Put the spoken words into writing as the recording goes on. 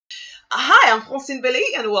Hi, I'm Francine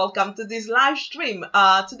Beleyi and welcome to this live stream.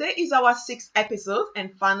 Today is our sixth episode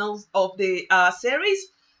and final of the series,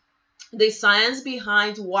 The Science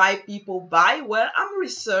Behind Why People Buy, where I'm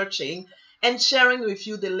researching and sharing with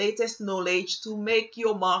you the latest knowledge to make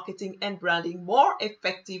your marketing and branding more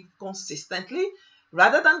effective consistently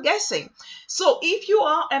rather than guessing. So if you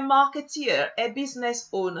are a marketeer, a business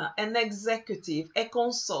owner, an executive, a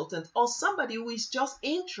consultant, or somebody who is just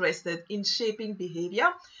interested in shaping behavior,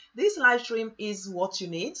 this live stream is what you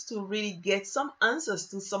need to really get some answers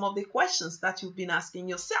to some of the questions that you've been asking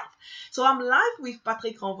yourself. So I'm live with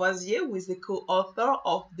Patrick Renvoise, who is the co-author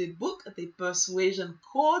of the book, The Persuasion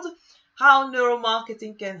Code, How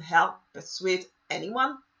Neuromarketing Can Help Persuade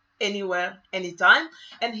Anyone, Anywhere, Anytime.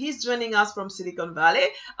 And he's joining us from Silicon Valley,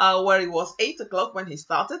 where it was 8 o'clock when he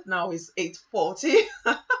started. Now it's 8:40.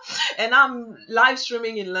 And I'm live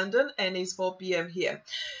streaming in London and it's 4 p.m. here.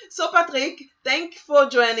 So Patrick, thank you for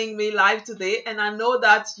joining me live today. And I know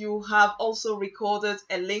that you have also recorded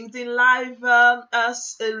a LinkedIn Live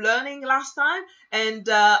learning last time and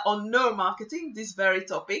on neuromarketing, this very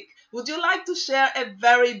topic. Would you like to share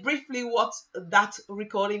very briefly what that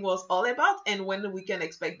recording was all about and when we can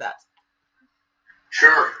expect that?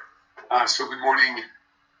 Sure. So good morning.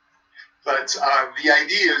 But the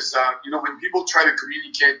idea is, when people try to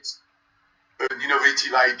communicate an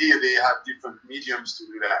innovative idea, they have different mediums to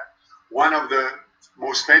do that. One of the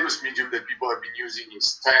most famous medium that people have been using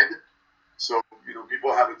is TED. So,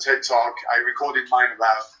 people have a TED Talk. I recorded mine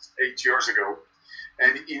about 8 years ago.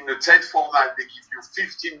 And in the TED format, they give you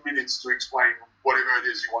 15 minutes to explain whatever it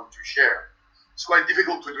is you want to share. It's quite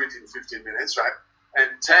difficult to do it in 15 minutes, right?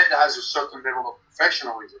 And TED has a certain level of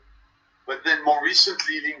professionalism. But then more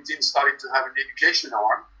recently, LinkedIn started to have an education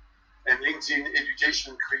arm. And LinkedIn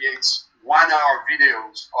Education creates 1-hour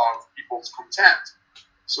videos of people's content.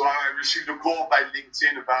 So I received a call by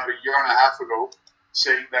LinkedIn about a year and a half ago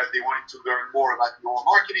saying that they wanted to learn more about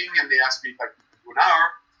neuromarketing. And they asked me if I could do an hour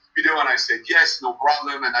video, and I said yes, no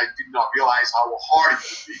problem, and I did not realize how hard it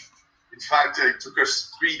would be. In fact, it took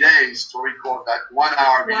us 3 days to record that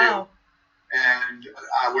 1-hour video. Wow. And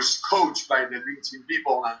I was coached by the LinkedIn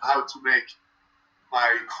people on how to make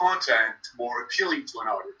my content more appealing to an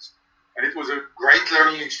audience. And it was a great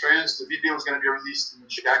learning experience. The video is going to be released in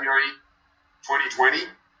January 2020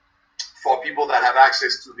 for people that have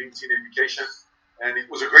access to LinkedIn Education. And it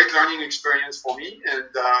was a great learning experience for me, and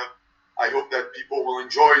I hope that people will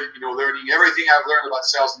enjoy, learning everything I've learned about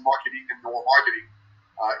sales and marketing and neuromarketing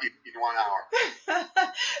in 1 hour.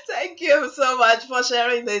 Thank you so much for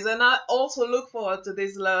sharing this, and I also look forward to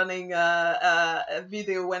this learning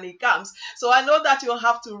video when it comes. So I know that you'll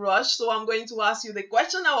have to rush, so I'm going to ask you the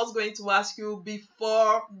question I was going to ask you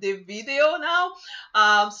before the video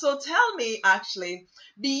now. So tell me, actually,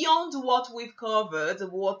 beyond what we've covered,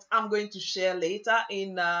 what I'm going to share later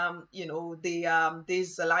in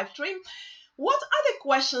this live stream, what are the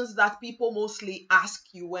questions that people mostly ask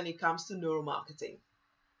you when it comes to neuromarketing?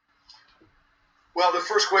 Well, the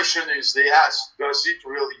first question is they ask, does it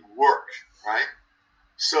really work, right?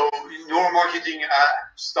 So neuromarketing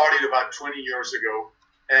started about 20 years ago,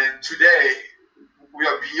 and today we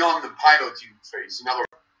are beyond the piloting phase. In other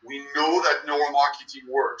words, we know that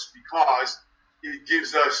neuromarketing works because it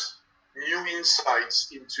gives us new insights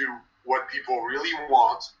into what people really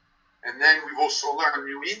want, and then we've also learned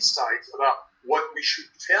new insights about what we should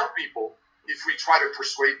tell people if we try to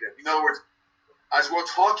persuade them. In other words, as we're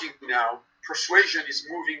talking now, persuasion is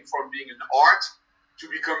moving from being an art to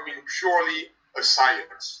becoming purely a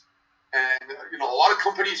science. And, a lot of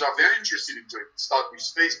companies are very interested in it. Start with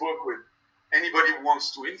Facebook, with anybody who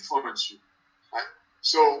wants to influence you. Right?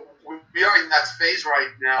 So we are in that phase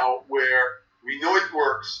right now where we know it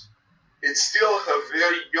works. It's still a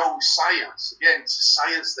very young science. Again, it's a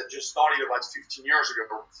science that just started about 15 years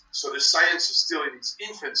ago. So the science is still in its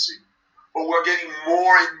infancy. But we're getting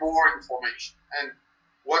more and more information. And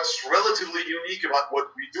what's relatively unique about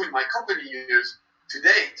what we do in my company is, to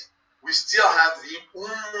date, we still have the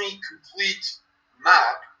only complete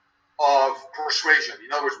map of persuasion.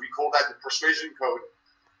 In other words, we call that the Persuasion Code,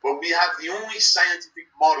 but we have the only scientific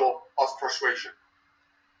model of persuasion.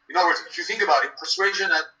 In other words, if you think about it, persuasion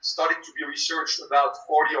had started to be researched about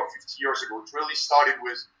 40 or 50 years ago. It really started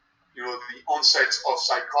with, the onset of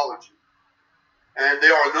psychology. And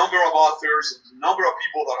there are a number of authors and a number of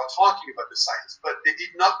people that are talking about the science, but they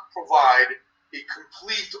did not provide a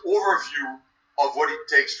complete overview of what it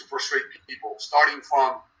takes to persuade people, starting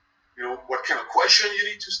from, what kind of question you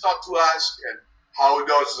need to start to ask, and how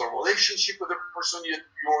does the relationship with the person you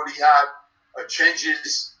already have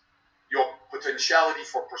changes your potentiality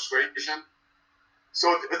for persuasion.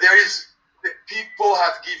 So there is people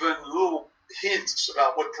have given little hints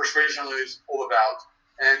about what persuasion is all about.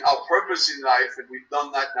 And our purpose in life, and we've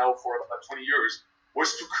done that now for about 20 years,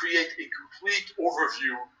 was to create a complete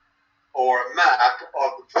overview or a map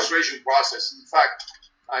of the persuasion process. In fact,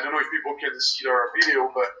 I don't know if people can see our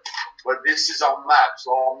video, but this is our map.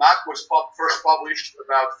 So our map was first published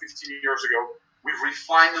about 15 years ago. We've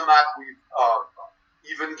refined the map. We've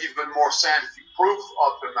even given more scientific proof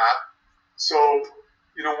of the map. So,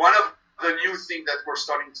 one of the new things that we're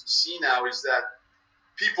starting to see now is that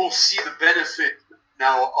people see the benefit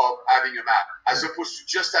now of having a map, as opposed to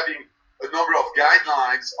just having a number of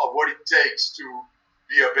guidelines of what it takes to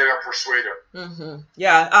be a better persuader. Mm-hmm.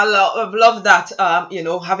 Yeah, I love that,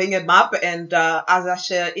 having a map, and as I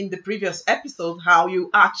shared in the previous episode, how you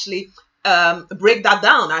actually break that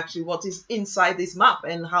down, actually, what is inside this map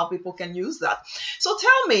and how people can use that. So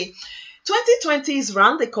tell me, 2020 is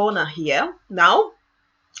around the corner here now.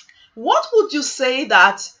 What would you say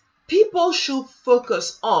that people should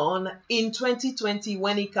focus on in 2020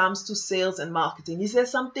 when it comes to sales and marketing? Is there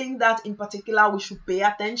something that in particular we should pay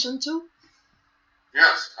attention to?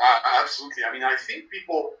 Yes, absolutely. I mean, I think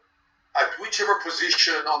people at whichever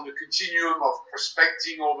position on the continuum of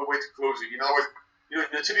prospecting all the way to closing, in other words,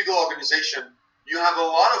 in a typical organization, you have a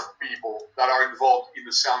lot of people that are involved in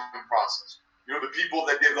the selling process. The people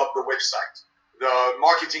that develop the website, the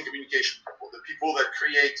marketing communication people, the people that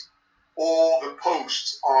create all the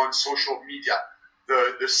posts on social media,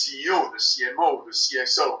 the CEO, the CMO, the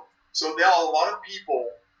CSO. So there are a lot of people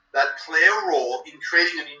that play a role in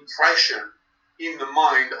creating an impression in the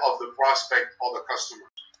mind of the prospect or the customer.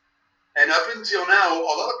 And up until now,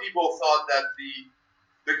 a lot of people thought that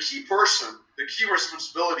the key person, the key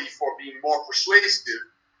responsibility for being more persuasive,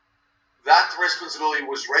 that responsibility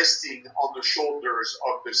was resting on the shoulders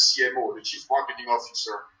of the CMO, the Chief Marketing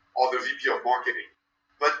Officer, or the VP of Marketing.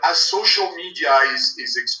 But as social media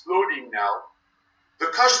is exploding now, the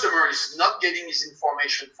customer is not getting his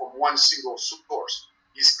information from one single source.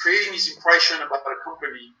 He's creating his impression about a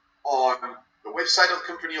company on the website of the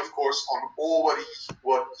company, of course, on all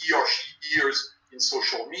what he or she hears in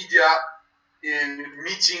social media, in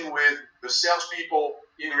meeting with the salespeople,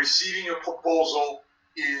 in receiving a proposal,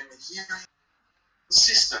 in hearing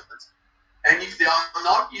consistent. And if they are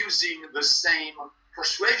not using the same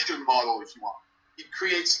persuasion model, if you want, it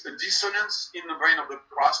creates a dissonance in the brain of the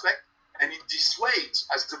prospect, and it dissuades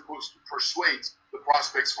as opposed to persuades the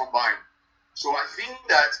prospects from buying. So I think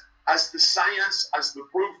that as the science, as the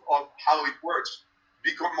proof of how it works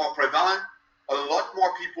become more prevalent, a lot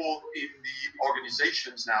more people in the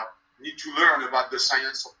organizations now need to learn about the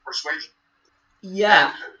science of persuasion.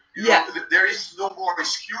 Yeah. And, there is no more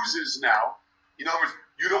excuses now. In other words,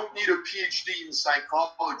 you don't need a PhD in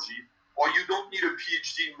psychology, or you don't need a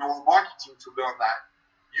PhD in neuromarketing to learn that.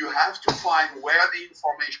 You have to find where the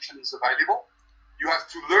information is available. You have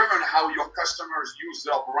to learn how your customers use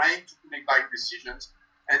their brain to make buying decisions.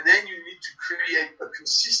 And then you need to create a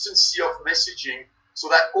consistency of messaging so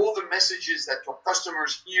that all the messages that your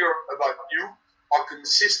customers hear about you are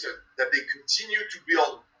consistent, that they continue to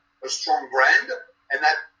build a strong brand, and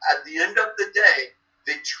that at the end of the day,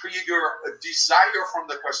 they trigger a desire from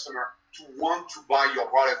the customer to want to buy your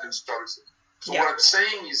product and services. So what I'm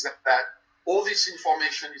saying is that all this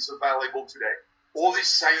information is available today. All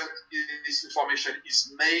this information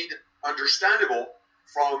is made understandable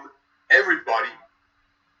from everybody.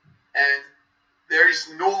 And there is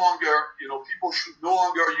no longer, people should no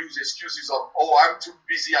longer use excuses of, oh, I'm too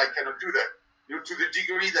busy, I cannot do that. To the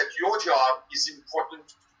degree that your job is important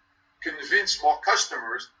to convince more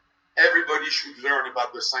customers, everybody should learn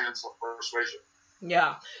about the science of persuasion.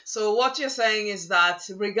 Yeah. So what you're saying is that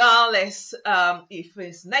regardless if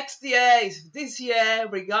it's next year, if this year,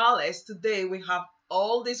 regardless, today we have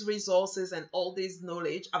all these resources and all this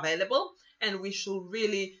knowledge available, and we should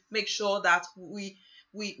really make sure that we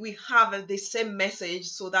have the same message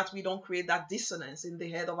so that we don't create that dissonance in the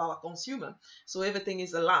head of our consumer. So everything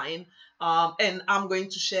is aligned. And I'm going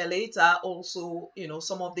to share later also,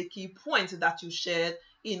 some of the key points that you shared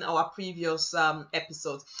in our previous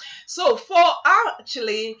episodes. So for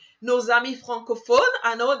actually nos amis francophones,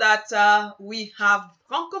 I know that we have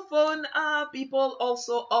francophone people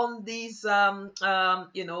also on this live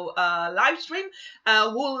stream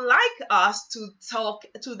who like us to talk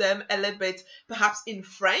to them a little bit perhaps in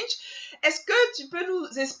French. Est-ce que tu peux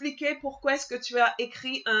nous expliquer pourquoi est-ce que tu as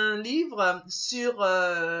écrit un livre sur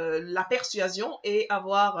la persuasion et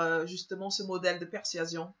avoir justement ce modèle de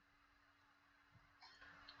persuasion?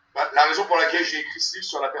 La raison pour laquelle j'ai écrit ce livre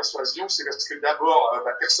sur la persuasion, c'est parce que d'abord,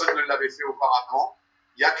 personne ne l'avait fait auparavant.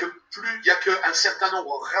 Il y a qu'un certain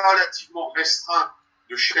nombre relativement restreint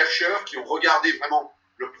de chercheurs qui ont regardé vraiment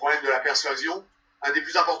le problème de la persuasion. Un des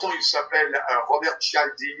plus importants, il s'appelle Robert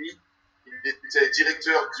Cialdini. Il était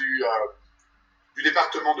directeur du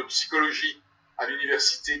département de psychologie à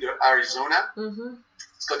l'université de Arizona,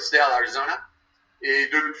 Scottsdale, Arizona. Et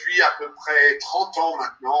depuis à peu près 30 ans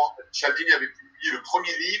maintenant, Cialdini avait publié le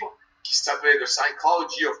premier livre qui s'appelait The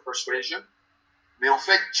Psychology of Persuasion. Mais en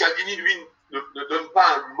fait, Cialdini, lui, ne donne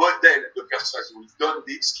pas un modèle de persuasion. Il donne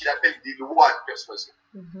ce qu'il appelle des lois de persuasion.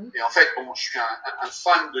 Et en fait, bon, je suis un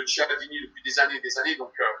fan de Cialdini depuis des années,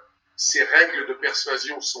 donc ces règles de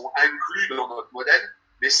persuasion sont incluses dans notre modèle,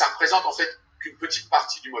 mais ça représente en fait qu'une petite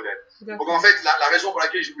partie du modèle. Donc en fait, la raison pour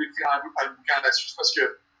laquelle je voulais écrire un bouquin là-dessus, c'est parce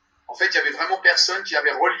que en fait, il y avait vraiment personne qui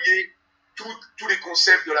avait relié tous les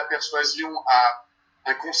concepts de la persuasion à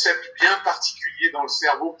un concept bien particulier dans le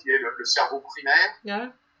cerveau, qui est le cerveau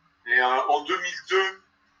primaire. Et en 2002,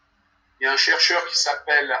 il y a un chercheur qui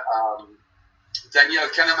s'appelle Daniel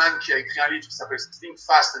Kahneman qui a écrit un livre qui s'appelle Think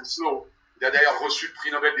Fast and Slow. Il a d'ailleurs reçu le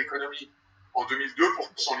prix Nobel d'économie en 2002 pour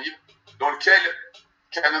son livre, dans lequel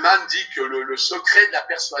Kahneman dit que le secret de la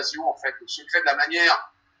persuasion, en fait, le secret de la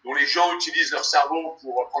manière dont les gens utilisent leur cerveau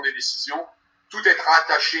pour prendre des décisions, tout est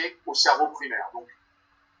rattaché au cerveau primaire. Donc,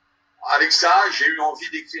 avec ça, j'ai eu envie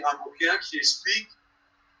d'écrire un bouquin qui explique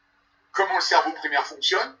comment le cerveau primaire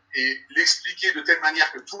fonctionne et l'expliquer de telle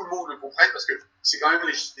manière que tout le monde le comprenne, parce que c'est quand même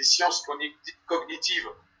les sciences cognitives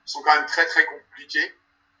sont quand même très très compliquées.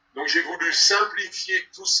 Donc j'ai voulu simplifier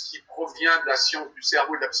tout ce qui provient de la science du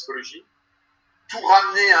cerveau et de la psychologie, tout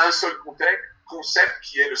ramener à un seul concept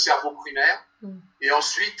qui est le cerveau primaire, et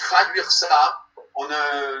ensuite traduire ça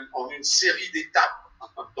en une série d'étapes.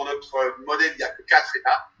 Dans notre modèle, il n'y a que 4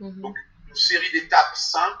 étapes, donc une série d'étapes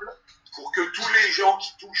simples pour que tous les gens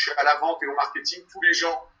qui touchent à la vente et au marketing, tous les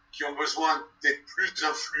gens qui ont besoin d'être plus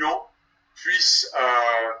influents, puissent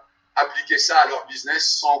appliquer ça à leur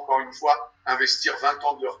business sans, encore une fois, investir 20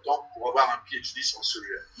 ans de leur temps pour avoir un PhD sur le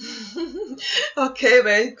sujet. Ok,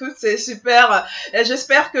 ben écoute, c'est super.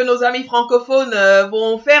 J'espère que nos amis francophones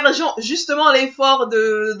vont faire justement l'effort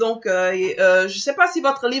de... Donc, je sais pas si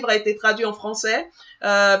votre livre a été traduit en français.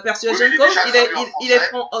 Persuasion Code, il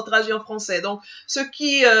est traduit en français. Donc, ceux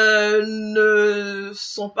qui ne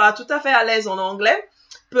sont pas tout à fait à l'aise en anglais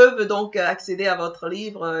peuvent donc accéder à votre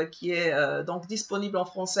livre qui est donc disponible en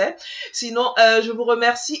français. Sinon, je vous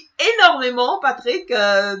remercie énormément, Patrick,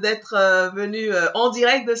 d'être venu en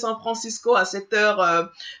direct de San Francisco à cette heure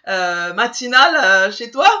matinale chez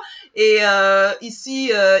toi. Et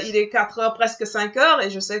ici, il est 4 heures, presque 5 heures, et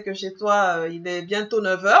je sais que chez toi, il est bientôt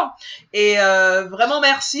 9 heures. Et vraiment,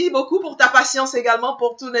 merci beaucoup pour ta patience également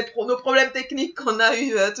pour tous nos problèmes techniques qu'on a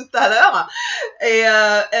eu tout à l'heure. Et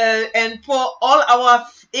and for all our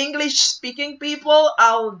English-speaking people,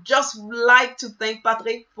 I'll just like to thank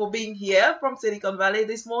Patrick for being here from Silicon Valley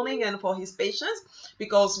this morning and for his patience,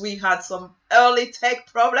 because we had some early tech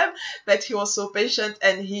problem, but he was so patient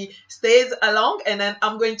and he stays along. And then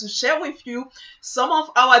I'm going to share with you some of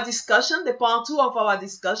our discussion, the part 2 of our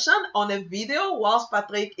discussion on a video whilst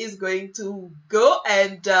Patrick is going to go.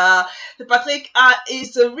 And Patrick,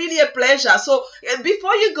 it's really a pleasure. So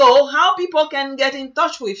before you go, how people can get in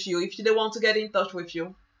touch with you if they want to get in touch with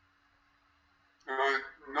you?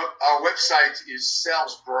 Our website is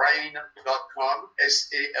salesbrain.com,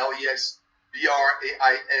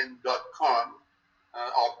 salesbrain.com.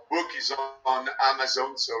 Our book is on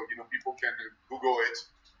Amazon, so people can Google it.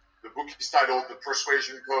 The book is titled The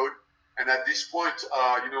Persuasion Code, and at this point,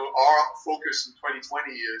 our focus in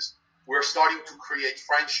 2020 is we're starting to create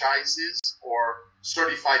franchises or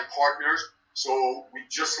certified partners. So we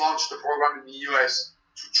just launched a program in the US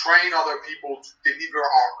to train other people to deliver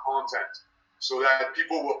our content, so that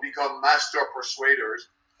people will become master persuaders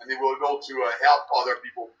and they will be able to help other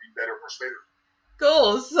people be better persuaders.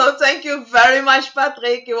 Cool. So thank you very much,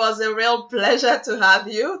 Patrick. It was a real pleasure to have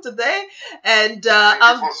you today. And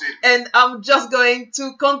I'm just going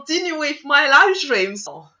to continue with my live streams.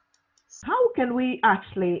 How can we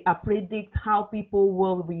actually predict how people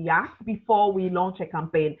will react before we launch a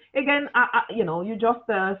campaign? Again, you just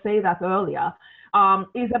say that earlier.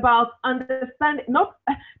 Is about understanding, not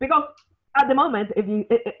because at the moment, if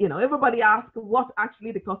everybody asks what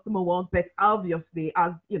actually the customer wants, but obviously,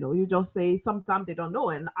 as you just say, sometimes they don't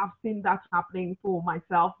know. And I've seen that happening for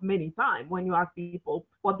myself many times. When you ask people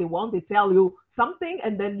what they want, they tell you something,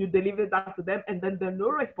 and then you deliver that to them, and then there are no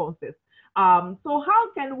responses. So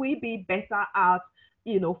how can we be better at,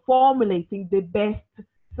 formulating the best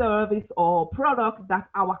service or product that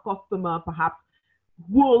our customer perhaps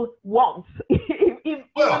will want, even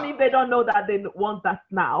if they don't know that they want that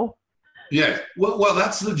now? Yeah, well,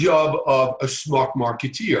 that's the job of a smart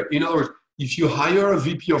marketeer. In other words, if you hire a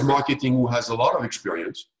VP of marketing who has a lot of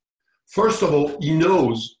experience, first of all, he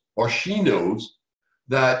knows or she knows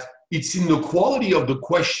that it's in the quality of the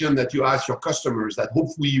question that you ask your customers that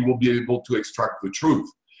hopefully you will be able to extract the truth.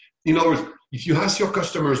 In other words, if you ask your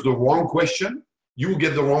customers the wrong question, you will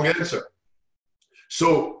get the wrong answer.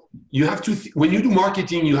 So you have to, when you do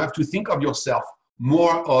marketing, you have to think of yourself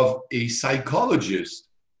more of a psychologist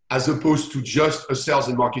as opposed to just a sales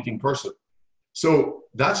and marketing person. So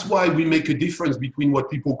that's why we make a difference between what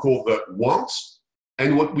people call the wants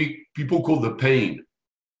and what people call the pain.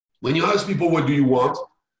 When you ask people, what do you want?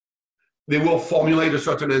 They will formulate a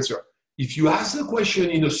certain answer. If you ask the question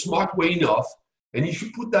in a smart way enough, and if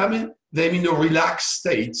you put them in a relaxed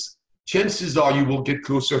state, chances are you will get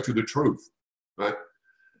closer to the truth, right?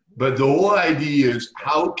 But the whole idea is,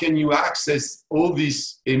 how can you access all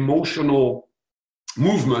these emotional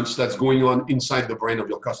movements that's going on inside the brain of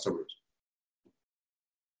your customers?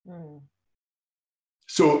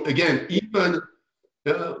 So again, even,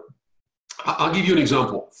 I'll give you an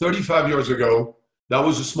example. 35 years ago, that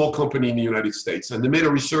was a small company in the United States, and they made a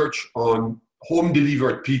research on home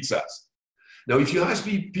delivered pizzas. Now, if you ask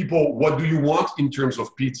people, what do you want in terms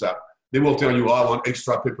of pizza? They will tell you, oh, I want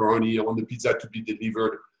extra pepperoni. I want the pizza to be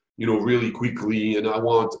delivered, really quickly. And I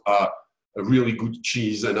want a really good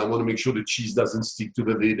cheese. And I want to make sure the cheese doesn't stick to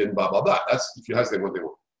the lid and blah, blah, blah. That's if you ask them what they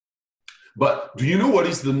want. But do you know what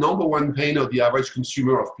is the number one pain of the average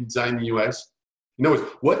consumer of pizza in the US? In other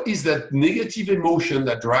words, what is that negative emotion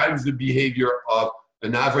that drives the behavior of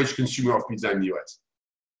an average consumer of pizza in the US?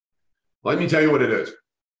 Let me tell you what it is.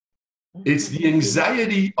 It's the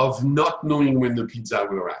anxiety of not knowing when the pizza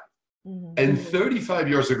will arrive. And 35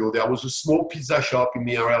 years ago, there was a small pizza shop in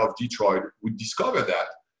the area of Detroit who discovered that,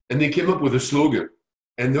 and they came up with a slogan.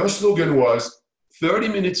 And their slogan was 30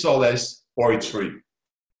 minutes or less, or it's free.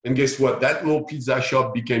 And guess what? That little pizza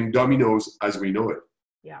shop became Domino's as we know it.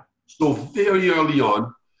 Yeah. So very early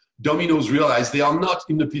on, Domino's realized they are not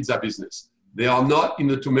in the pizza business. They are not in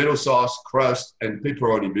the tomato sauce, crust, and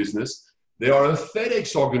pepperoni business. They are a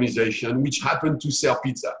FedEx organization which happened to sell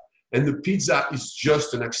pizza. And the pizza is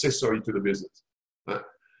just an accessory to the business.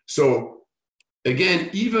 So again,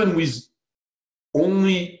 even with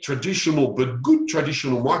only traditional, but good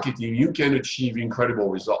traditional marketing, you can achieve incredible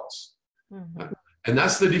results. And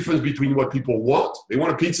that's the difference between what people want. They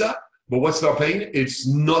want a pizza, but what's their pain? It's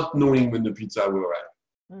not knowing when the pizza will arrive.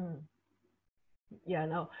 Yeah,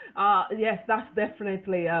 no. Yes, that's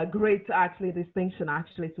definitely a great distinction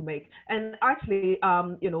to make. And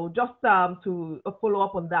just to follow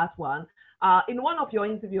up on that one, in one of your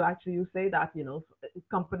interviews, you say that,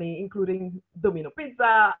 company including Domino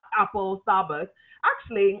Pizza, Apple, Starbucks,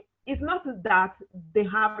 it's not that they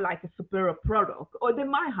have like a superior product, or they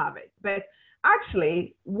might have it, but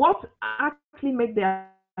what makes their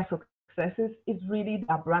successes is really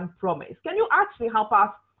their brand promise. Can you help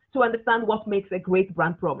us to understand what makes a great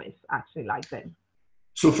brand promise like them?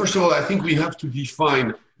 So first of all, I think we have to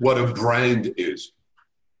define what a brand is.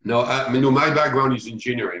 Now, my background is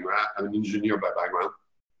engineering, right? I'm an engineer by background,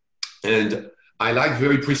 and I like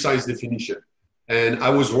very precise definition. And I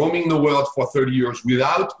was roaming the world for 30 years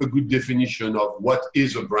without a good definition of what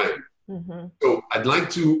is a brand. So I'd like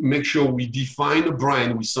to make sure we define a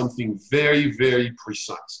brand with something very, very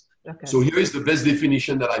precise. Okay. So here is the best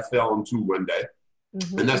definition that I fell onto one day.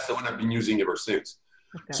 And that's the one I've been using ever since.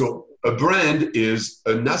 Okay. So a brand is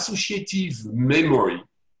an associative memory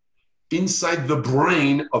inside the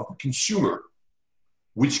brain of the consumer,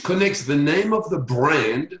 which connects the name of the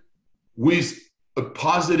brand with a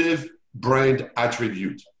positive brand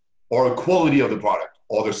attribute or a quality of the product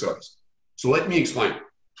or the service. So let me explain.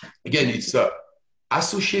 Again, it's an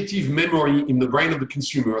associative memory in the brain of the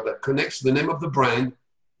consumer that connects the name of the brand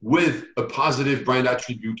with a positive brand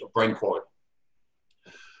attribute or brand quality.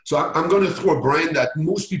 So I'm going to throw a brand that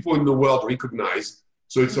most people in the world recognize.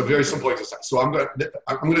 So it's a very simple exercise. So I'm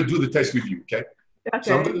going to do the test with you, okay? Okay.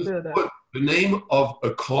 So I'm going to put the name of a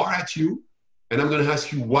car at you, and I'm going to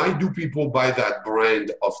ask you, why do people buy that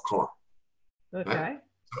brand of car? Okay. Right?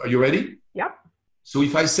 So are you ready? Yep. So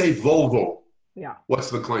if I say Volvo, yeah, what's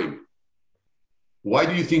the claim? Why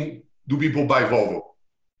do you think do people buy Volvo?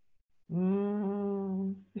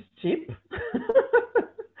 It's cheap.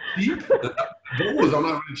 Cheap? Volvos are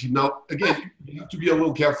not really cheap. Now, again, you have to be a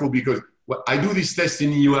little careful because I do this test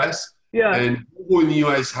in the US, and Volvo in the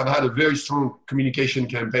US have had a very strong communication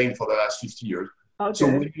campaign for the last 50 years. Okay.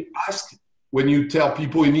 So when you tell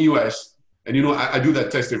people in the US, and I do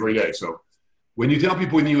that test every day. So when you tell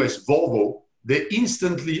people in the US Volvo, they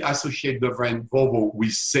instantly associate the brand Volvo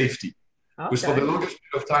with safety. Okay. Because for the longest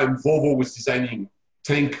period of time, Volvo was designing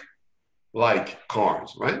tank-like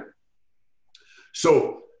cars, right?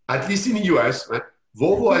 So at least in the US, right,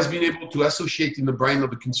 Volvo has been able to associate in the brain of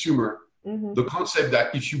the consumer the concept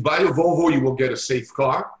that if you buy a Volvo, you will get a safe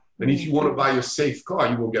car. And if you want to buy a safe car,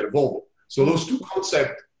 you will get a Volvo. So those two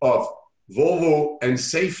concepts of Volvo and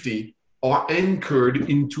safety are anchored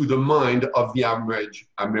into the mind of the average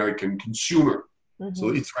American consumer. So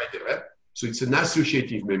it's right there. Right? So it's an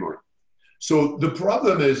associative memory. So the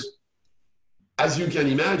problem is, as you can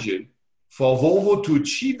imagine, for Volvo to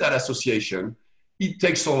achieve that association, it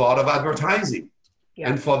takes a lot of advertising. Yeah.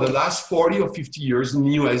 And for the last 40 or 50 years in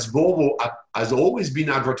the US, Volvo has always been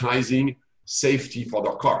advertising safety for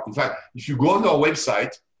their car. In fact, if you go on their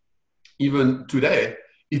website, even today,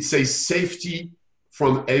 it says safety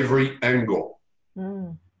from every angle.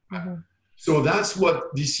 So that's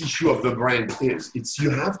what this issue of the brand is. It's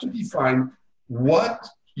you have to define what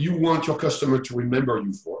you want your customer to remember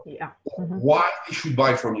you for, why they should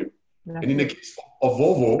buy from you. And in the case of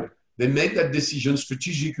Volvo, they made that decision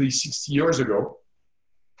strategically 60 years ago.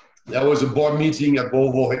 There was a board meeting at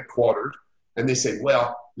Volvo headquarters, and they said,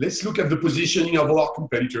 well, let's look at the positioning of all our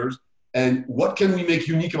competitors and what can we make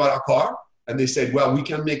unique about our car? And they said, well, we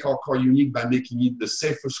can make our car unique by making it the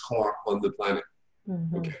safest car on the planet.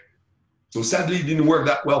 Okay. So sadly, it didn't work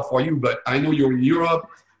that well for you, but I know you're in Europe.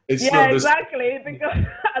 It's not exactly, because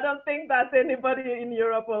I don't think that anybody in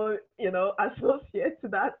Europe will, associate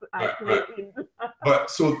that actually. But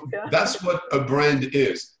so that's what a brand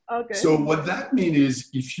is. Okay. So what that means is,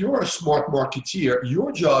 if you're a smart marketeer,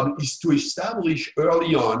 your job is to establish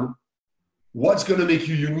early on what's going to make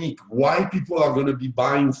you unique, why people are going to be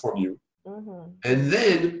buying from you, and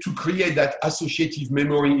then to create that associative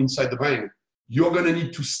memory inside the brain. You're going to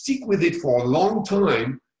need to stick with it for a long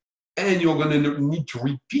time, and you're going to need to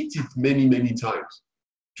repeat it many, many times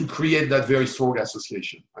to create that very strong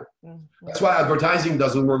association. Right? That's why advertising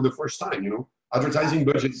doesn't work the first time. Advertising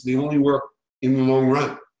budgets, they only work in the long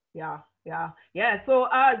run. Yeah. So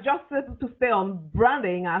just to stay on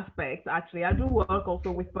branding aspects, actually, I do work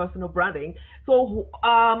also with personal branding. So,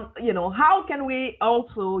 how can we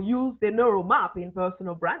also use the neural map in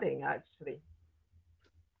personal branding, actually?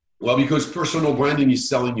 Well, because personal branding is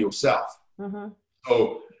selling yourself.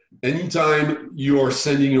 So anytime you're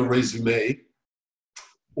sending a resume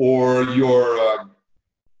or you're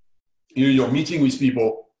meeting with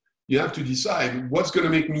people, you have to decide what's going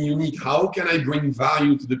to make me unique. How can I bring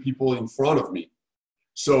value to the people in front of me?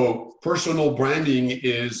 So personal branding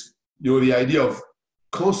is, the idea of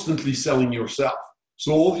constantly selling yourself.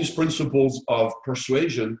 So all these principles of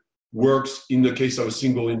persuasion works in the case of a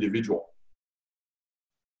single individual.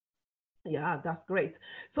 Yeah, that's great.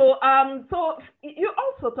 So, so you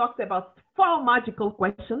also talked about 4 magical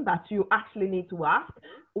questions that you actually need to ask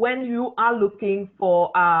when you are looking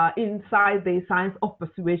for inside the science of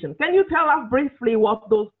persuasion. Can you tell us briefly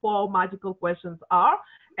what those 4 magical questions are,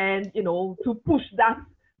 and to push that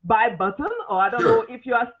buy button, or I don't know if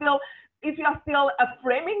you are still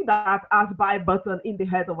framing that as buy button in the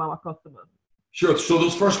head of our customers. Sure. So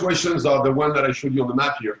those first questions are the one that I showed you on the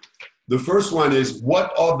map here. The first one is,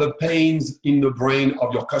 what are the pains in the brain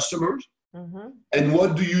of your customers? And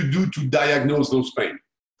what do you do to diagnose those pains?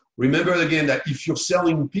 Remember again that if you're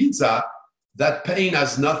selling pizza, that pain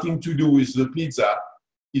has nothing to do with the pizza.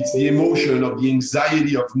 It's the emotion of the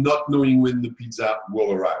anxiety of not knowing when the pizza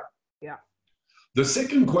will arrive. Yeah. The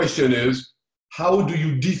second question is, how do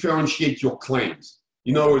you differentiate your claims?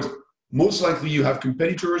 In other words, most likely you have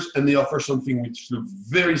competitors and they offer something which looks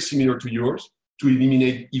very similar to yours to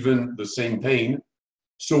eliminate even the same pain.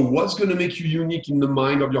 So what's going to make you unique in the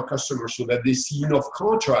mind of your customer so that they see enough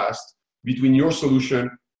contrast between your solution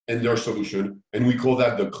and their solution? And we call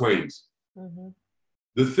that the claims.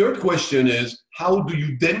 The third question is, how do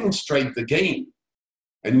you demonstrate the gain?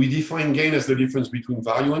 And we define gain as the difference between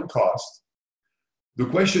value and cost. The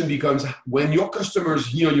question becomes, when your customers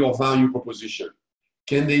hear your value proposition,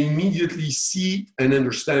 can they immediately see and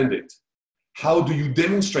understand it? How do you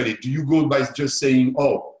demonstrate it? Do you go by just saying,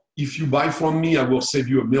 oh, if you buy from me, I will save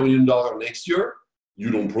you $1 million next year?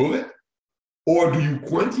 You don't prove it. Or do you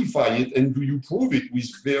quantify it, and do you prove it with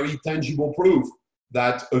very tangible proof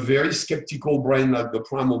that a very skeptical brain like the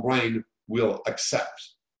primal brain will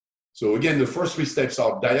accept? So again, the first 3 steps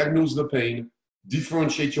are diagnose the pain,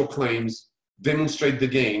 differentiate your claims, demonstrate the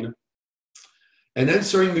gain. And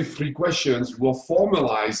answering the 3 questions will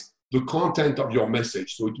formalize the content of your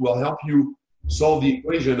message. So it will help you solve the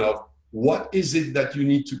equation of what is it that you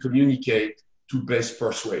need to communicate to best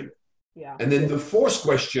persuade. Yeah. And then the 4th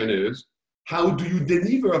question is, how do you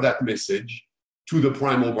deliver that message to the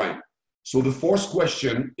primal brain? So the 4th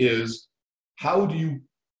question is, how do you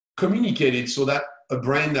communicate it so that a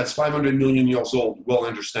brain that's 500 million years old will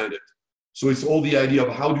understand it? So it's all the idea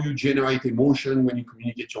of how do you generate emotion when you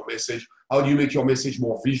communicate your message? How do you make your message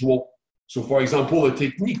more visual? So for example, a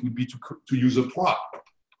technique would be to use a prop.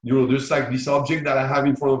 Just like this object that I have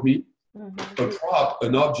in front of me, a prop,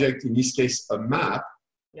 an object, in this case, a map.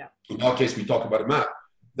 Yeah. In our case, we talk about a map.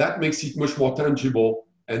 That makes it much more tangible,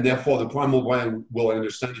 and therefore the primal brain will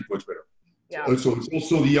understand it much better. Yeah. So it's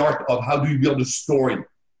also the art of how do you build a story,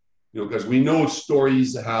 because we know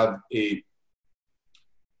stories have the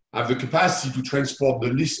capacity to transport the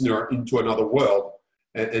listener into another world,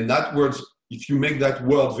 and that world, if you make that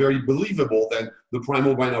world very believable, then the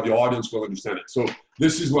primal brain of your audience will understand it. So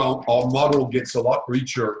this is where our model gets a lot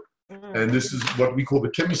richer, and this is what we call the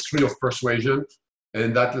chemistry of persuasion.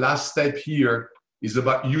 And that last step here is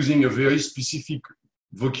about using a very specific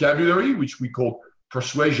vocabulary, which we call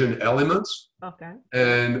persuasion elements,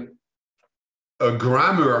 and a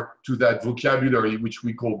grammar to that vocabulary, which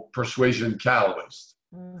we call persuasion catalyst.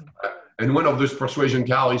 And one of those persuasion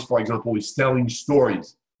catalysts, for example, is telling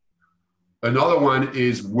stories. Another one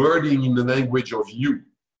is wording in the language of you.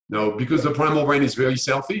 Now, because the primal brain is very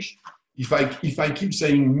selfish, if I keep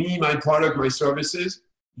saying me, my product, my services,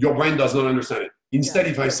 your brain does not understand it. Instead,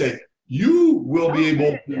 if I say, you will be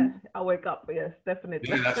able to... Yes, I'll wake up. Yes, definitely.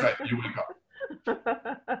 Yeah, that's right. You wake up.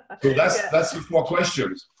 So that's the 4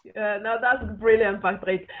 questions. No, that's brilliant,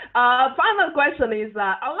 Patrick. Final question is,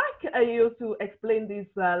 I'd like you to explain this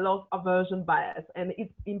loss aversion bias and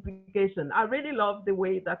its implication. I really love the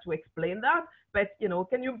way that you explain that, but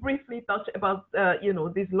can you briefly touch about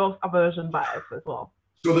this loss aversion bias as well?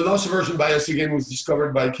 So the loss aversion bias again was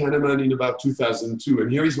discovered by Kahneman in about 2002,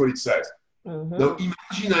 and here is what it says. Now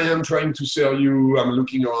imagine I am trying to sell you. I'm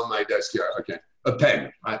looking around my desk here. Okay. A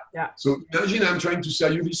pen, right? Yeah. So imagine I'm trying to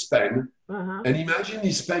sell you this pen, and imagine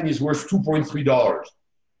this pen is worth $2.3.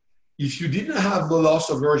 If you didn't have the loss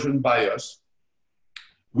aversion bias,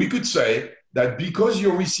 we could say that because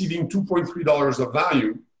you're receiving $2.3 of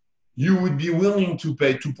value, you would be willing to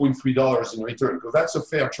pay $2.3 in return, because that's a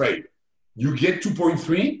fair trade. You get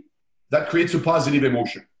 2.3, that creates a positive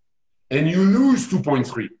emotion. And you lose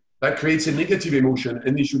 2.3, that creates a negative emotion,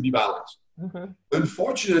 and it should be balanced.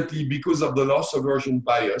 Unfortunately, because of the loss aversion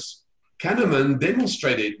bias, Kahneman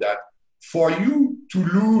demonstrated that for you to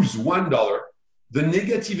lose $1, the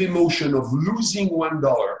negative emotion of losing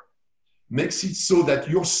 $1 makes it so that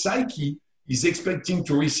your psyche is expecting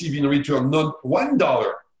to receive in return not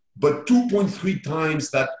 $1, but 2.3 times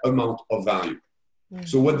that amount of value.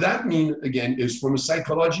 So what that means, again, is from a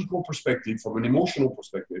psychological perspective, from an emotional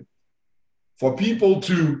perspective, for people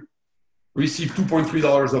to receive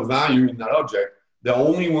 $2.3 of value in that object, they're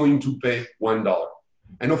only willing to pay $1.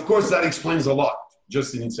 And of course, that explains a lot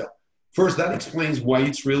just in itself. First, that explains why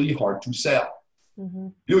it's really hard to sell.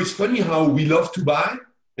 It's funny how we love to buy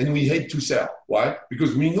and we hate to sell. Why?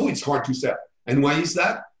 Because we know it's hard to sell. And why is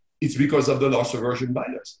that? It's because of the loss aversion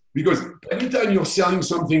bias. Because every time you're selling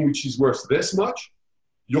something which is worth this much,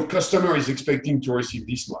 your customer is expecting to receive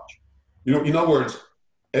this much. In other words,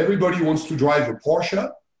 everybody wants to drive a Porsche,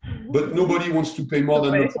 but nobody wants to pay more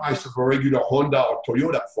than the price of a regular Honda or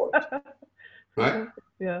Toyota for it, right?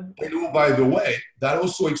 Yeah. And by the way, that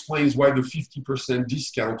also explains why the 50%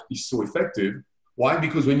 discount is so effective. Why?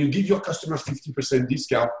 Because when you give your customers 50%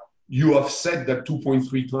 discount, you offset that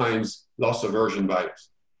 2.3 times loss aversion bias.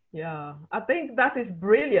 Yeah, I think that is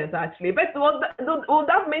brilliant, actually. But would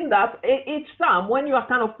that mean that each time when you are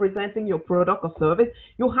kind of presenting your product or service,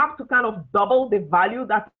 you have to kind of double the value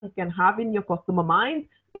that you can have in your customer mind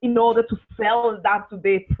in order to sell that to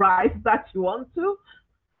the price that you want to?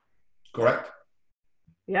 Correct.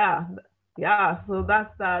 Yeah. Yeah, so that's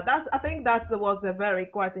I think that was a very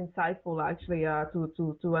quite insightful actually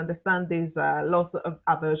to understand this loss of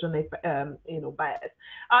aversion bias.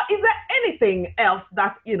 Is there anything else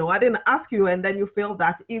that I didn't ask you and then you feel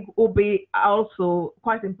that it will be also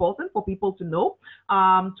quite important for people to know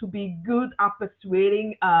to be good at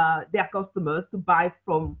persuading their customers to buy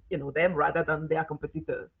from them rather than their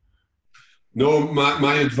competitors? No,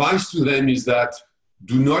 my advice to them is that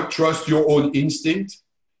do not trust your own instinct.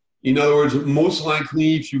 In other words, most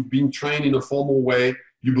likely, if you've been trained in a formal way,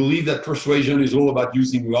 you believe that persuasion is all about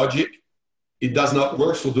using logic. It does not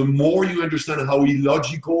work. So the more you understand how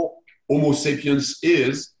illogical Homo sapiens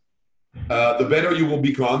is, the better you will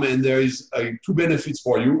become. And there is 2 benefits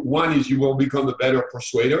for you. One is you will become a better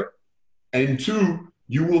persuader. And 2,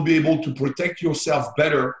 you will be able to protect yourself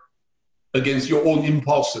better against your own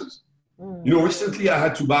impulses. Recently I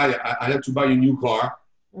had to buy a new car.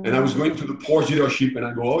 And I was going to the Porsche dealership, and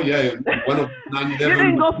I go, oh yeah, one of 911. You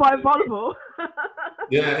didn't go for a Volvo.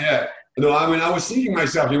 Yeah. No, I mean, I was thinking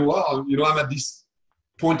myself, well, I'm at this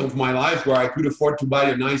point of my life where I could afford to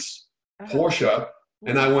buy a nice Porsche.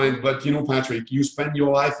 And I went, but you know, Patrick, you spend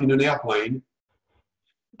your life in an airplane.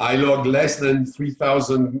 I log less than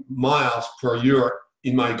 3,000 miles per year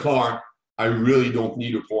in my car. I really don't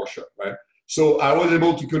need a Porsche, right? So I was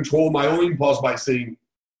able to control my own impulse by saying,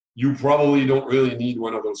 you probably don't really need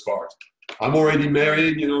one of those cars. I'm already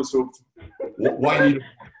married, you know, so why need a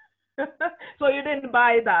So you didn't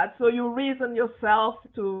buy that. So you reason yourself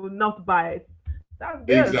to not buy it. That's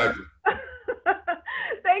good. Exactly.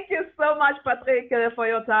 Thank you so much, Patrick, for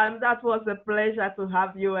your time. That was a pleasure to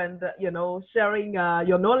have you and, you know, sharing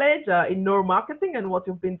your knowledge in neuromarketing and what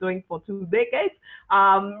you've been doing for 2 decades.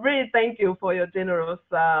 Really thank you for your generous,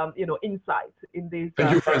 you know, insight in this.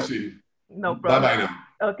 Thank you, Francine. No problem. Bye-bye now.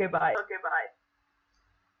 Okay, bye. Okay, bye.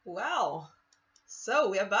 Wow.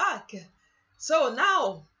 So we are back. So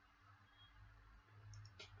now,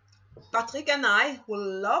 Patrick and I would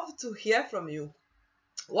love to hear from you.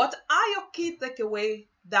 What are your key takeaways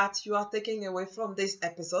that you are taking away from this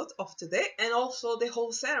episode of today, and also the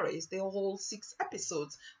whole series, the whole 6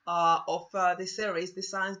 episodes of the series, The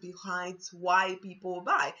Science Behind Why People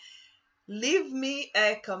Buy? Leave me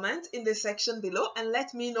a comment in the section below and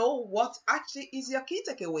let me know what actually is your key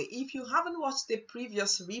takeaway. If you haven't watched the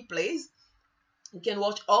previous replays, you can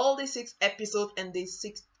watch all the 6 episodes and the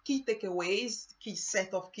 6 key takeaways, key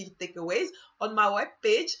set of key takeaways on my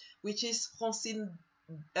webpage, which is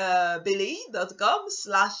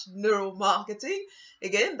francinebeleyi.com/neuromarketing.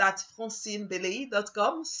 Again, that's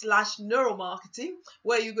francinebeleyi.com/neuromarketing,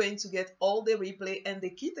 where you're going to get all the replay and the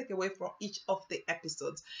key takeaway for each of the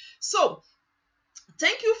episodes. So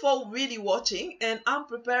thank you for really watching, and I'm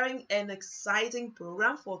preparing an exciting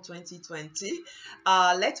program for 2020.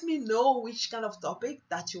 Let me know which kind of topic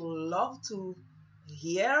that you love to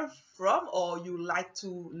hear from, or you like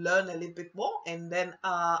to learn a little bit more, and then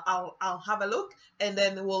I'll have a look, and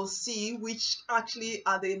then we'll see which actually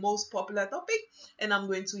are the most popular topic, and I'm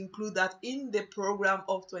going to include that in the program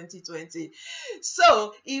of 2020.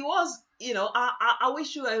 So it was, you know, I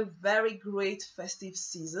wish you a very great festive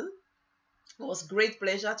season. It was great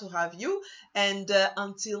pleasure to have you, and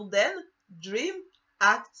until then, dream,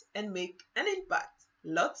 act, and make an impact.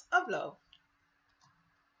 Lots of love.